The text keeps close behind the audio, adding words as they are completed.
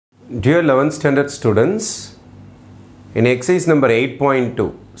Dear 11th standard students, in exercise number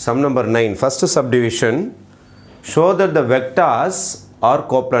 8.2, sum number 9, first subdivision, show that the vectors are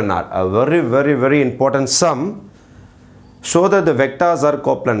coplanar. A very important sum. Show that the vectors are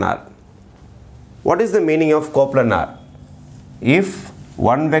coplanar. What is the meaning of coplanar? If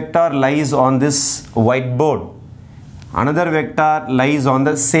one vector lies on this whiteboard, another vector lies on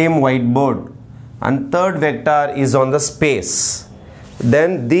the same whiteboard, and third vector is on the space,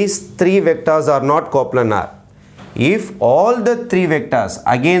 then these three vectors are not coplanar. If all the three vectors,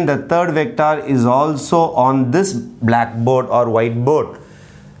 again the third vector is also on this blackboard or whiteboard,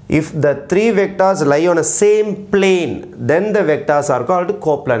 if the three vectors lie on a same plane, then the vectors are called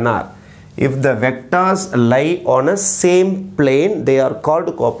coplanar. If the vectors lie on a same plane, they are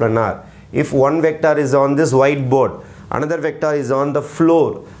called coplanar. If one vector is on this whiteboard, another vector is on the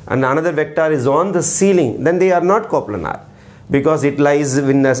floor, and another vector is on the ceiling, then they are not coplanar, because it lies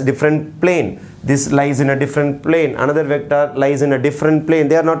in a different plane. This lies in a different plane, another vector lies in a different plane.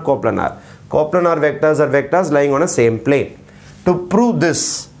 They are not coplanar. Coplanar vectors are vectors lying on a same plane. To prove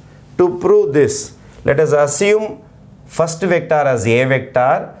this, let us assume first vector as A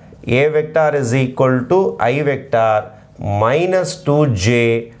vector is equal to I vector minus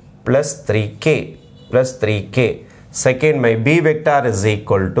 2j plus 3k. Second, my B vector is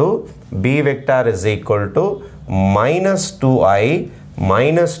equal to minus 2i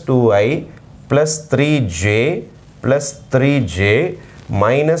plus 3j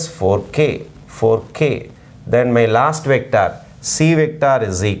minus 4k. Then my last vector C vector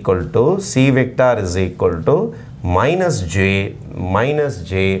is equal to minus j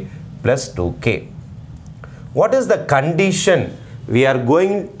plus 2k. What is the condition we are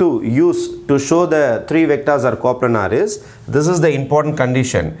going to use to show the three vectors are coplanar? This is the important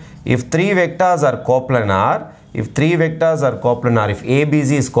condition. If three vectors are coplanar, if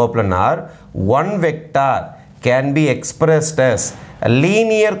ABC is coplanar, one vector can be expressed as a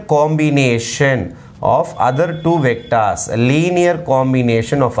linear combination of other two vectors.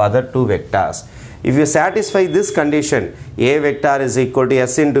 If you satisfy this condition, A vector is equal to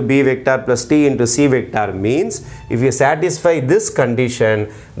S into B vector plus T into C vector means, if you satisfy this condition,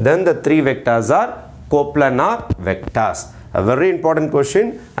 then the three vectors are coplanar vectors. A very important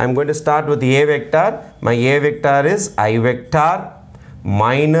question. I am going to start with A vector. My A vector is I vector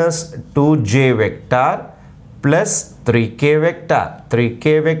minus 2j vector plus 3k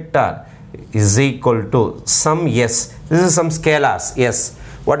vector is equal to some S. This is some scalars. Yes.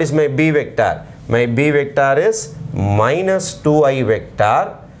 What is my B vector? My B vector is minus 2i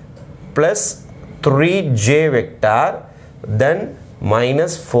vector plus 3j vector, then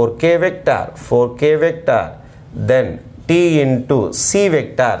minus 4k vector, then T into C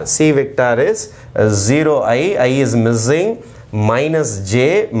vector. C vector is 0i, I is missing, minus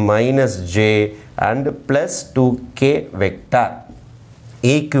j and plus 2k vector.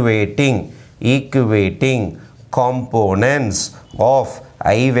 Equating components of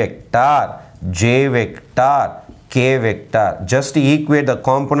I vector, j vector, k vector. Just equate the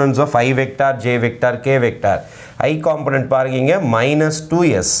components of I vector, j vector, k vector. I component parunga minus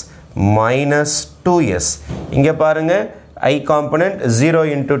 2s. Inga parunga I component 0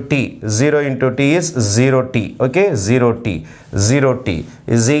 into t. 0 into t is 0t. Okay, 0t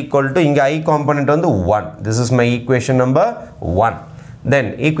is equal to inga I component on the 1. This is my equation number 1.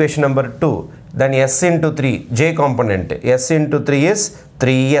 Then equation number 2. Then s into 3, j component. S into 3 is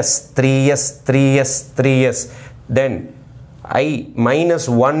 3s. Then I minus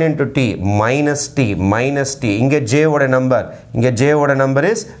 1 into t, minus t. Inga j what a number?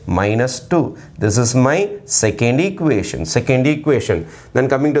 Is minus 2. This is my second equation. Then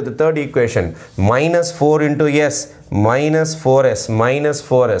coming to the third equation, minus 4 into s, minus 4s.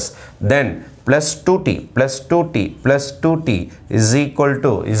 Then plus 2t is equal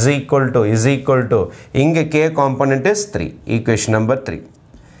to inga k component is 3. Equation number 3.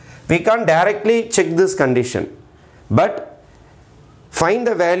 We can't directly check this condition, but find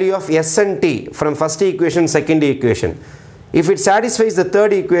the value of s and t from first equation, second equation. If it satisfies the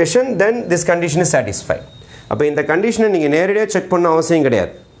third equation, then this condition is satisfied. Appo indha condition neenga neradiya check panna avasiyam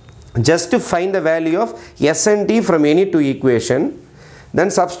kediyadhu. Just to find the value of s and t from any two equation, then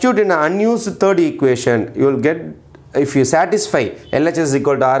substitute in an unused third equation. You will get, if you satisfy LHS is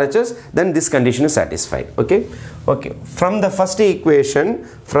equal to RHS, then this condition is satisfied. Okay. From the first equation,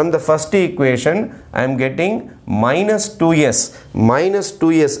 I am getting minus 2s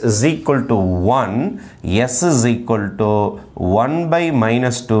is equal to 1. S is equal to 1 by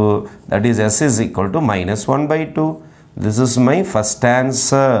minus 2. That is, S is equal to minus 1 by 2. This is my first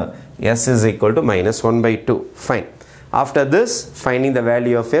answer. S is equal to minus 1 by 2. Fine. After this, finding the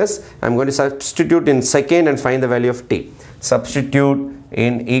value of s, I am going to substitute in second and find the value of t. Substitute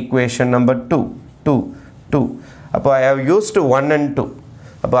in equation number 2. I have used 1 and 2.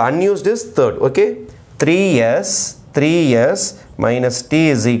 Unused is third. Okay. 3s minus t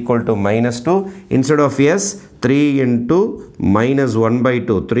is equal to minus 2. Instead of s, 3 into minus 1 by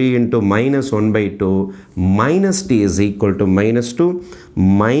 2. 3 into minus 1 by 2. Minus t is equal to minus 2.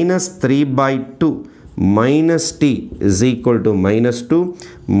 Minus 3 by 2. Minus t is equal to minus 2.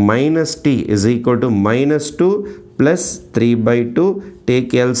 Minus t is equal to minus 2 plus 3 by 2. Take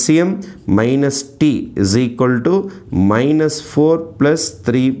LCM. Minus t is equal to minus 4 plus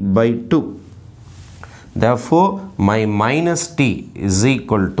 3 by 2. Therefore, my minus t is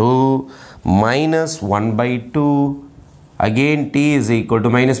equal to minus 1 by 2. Again, t is equal to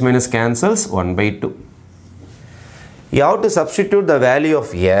minus cancels 1 by 2. You have to substitute the value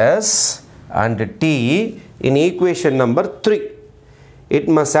of s and t in equation number 3. It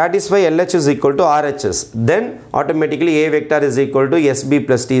must satisfy LH is equal to RHS. Then automatically A vector is equal to SB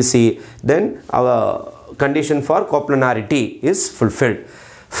plus TC. Then our condition for coplanarity is fulfilled.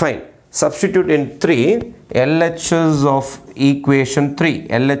 Fine. Substitute in 3 LHS of equation 3.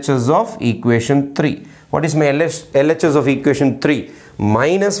 LHS of equation 3. What is my LHS of equation 3?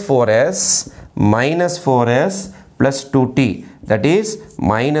 Minus 4s plus 2t. That is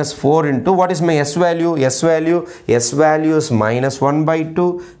minus 4 into, what is my s value? S value is minus 1 by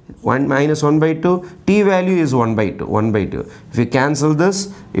 2. Minus 1 by 2. T value is 1 by 2. 1 by 2. If you cancel this,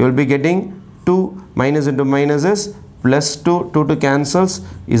 you will be getting 2 minus into minus is plus 2. 2 to cancels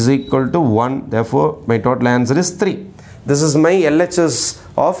is equal to 1. Therefore, my total answer is 3. This is my LHS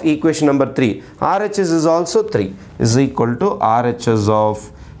of equation number 3. RHS is also 3. Is equal to RHS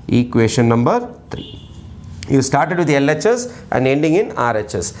of equation number 3. You started with LHS and ending in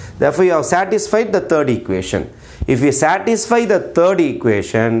RHS. Therefore, you have satisfied the third equation. If you satisfy the third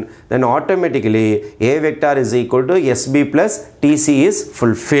equation, then automatically A vector is equal to SB plus TC is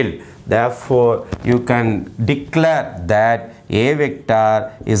fulfilled. Therefore, you can declare that A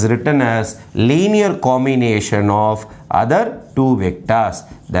vector is written as linear combination of other two vectors.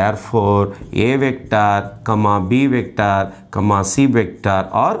 Therefore, A vector, B vector, C vector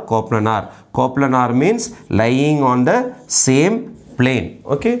are coplanar. Coplanar means lying on the same plane.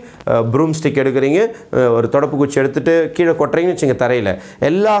 Okay, broomstick எடுக்குறீங்க, ஒரு தொடப்பு குச்சி எடுத்துட்டு கீழே கொட்டுறீங்கன்னு வெச்சுங்க தரையில,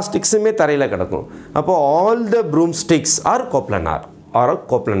 எல்லா ஸ்டிக்ஸுமே தரையில கிடக்கும். அப்போ all the broomsticks are coplanar.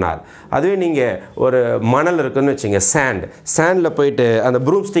 coplanar. அதுவே நீங்க ஒரு மணல் இருக்குன்னு வெச்சீங்க, சாண்ட்ல போயிட்டு அந்த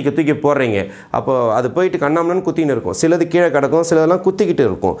ப்ரூம் ஸ்டிக்கை தூக்கி போடுறீங்க, அப்போ அது போயிட்டு கண்ணாமண்ணு குத்தின்னு இருக்கும். சிலது கீழே கிடக்கும், சிலதெல்லாம் குத்திக்கிட்டு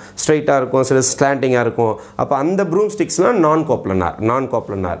இருக்கும், ஸ்ட்ரைட்டா இருக்கும், சில ஸ்லாண்டிங்கா இருக்கும். அப்போ அந்த ப்ரூம் ஸ்டிக்ஸ்லாம் நான்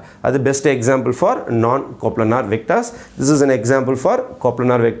கோப்லனார். அது பெஸ்ட் எக்ஸாம்பிள் ஃபார் நான் கோப்லனார் vectors. This is an example for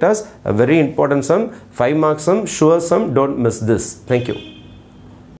coplanar vectors. A very important sum, 5 marks sum, sure sum. Don't miss this. Thank you.